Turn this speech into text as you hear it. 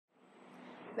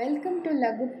Welcome to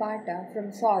Lagu paTa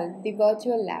from Solve, the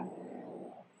virtual lab.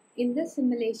 In this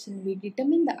simulation, we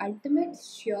determine the ultimate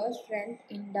shear strength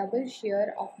in double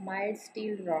shear of mild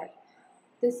steel rod.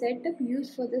 The setup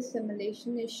used for this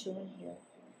simulation is shown here.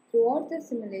 Throughout the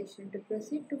simulation, to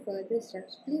proceed to further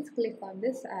steps, please click on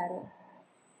this arrow.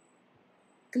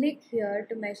 Click here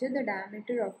to measure the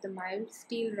diameter of the mild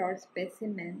steel rod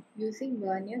specimen using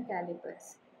vernier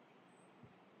calipers.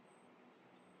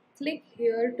 Click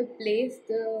here to place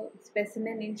the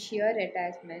specimen in shear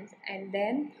attachments and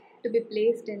then to be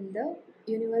placed in the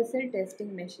universal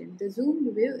testing machine. The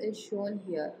zoomed view is shown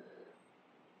here.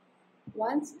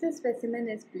 Once the specimen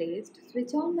is placed,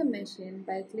 switch on the machine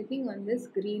by clicking on this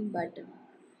green button.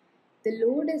 The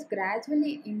load is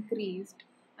gradually increased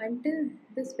until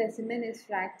the specimen is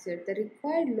fractured. The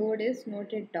required load is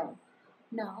noted down.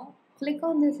 Now, click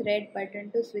on this red button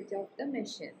to switch off the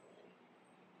machine.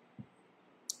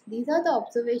 These are the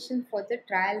observations for the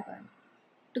trial one.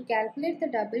 To calculate the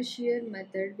double shear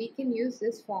method, we can use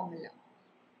this formula.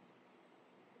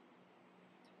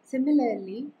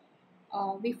 Similarly,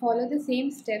 we follow the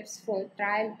same steps for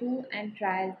trial 2 and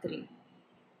trial 3.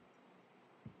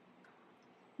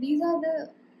 These are the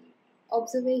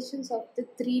observations of the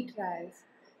 3 trials.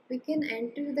 We can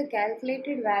enter the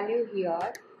calculated value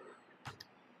here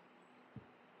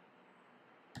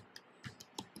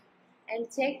and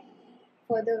check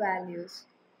for the values.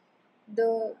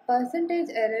 The percentage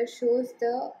error shows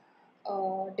the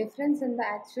difference in the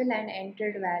actual and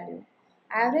entered value.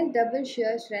 Average double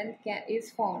shear strength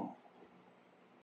is found.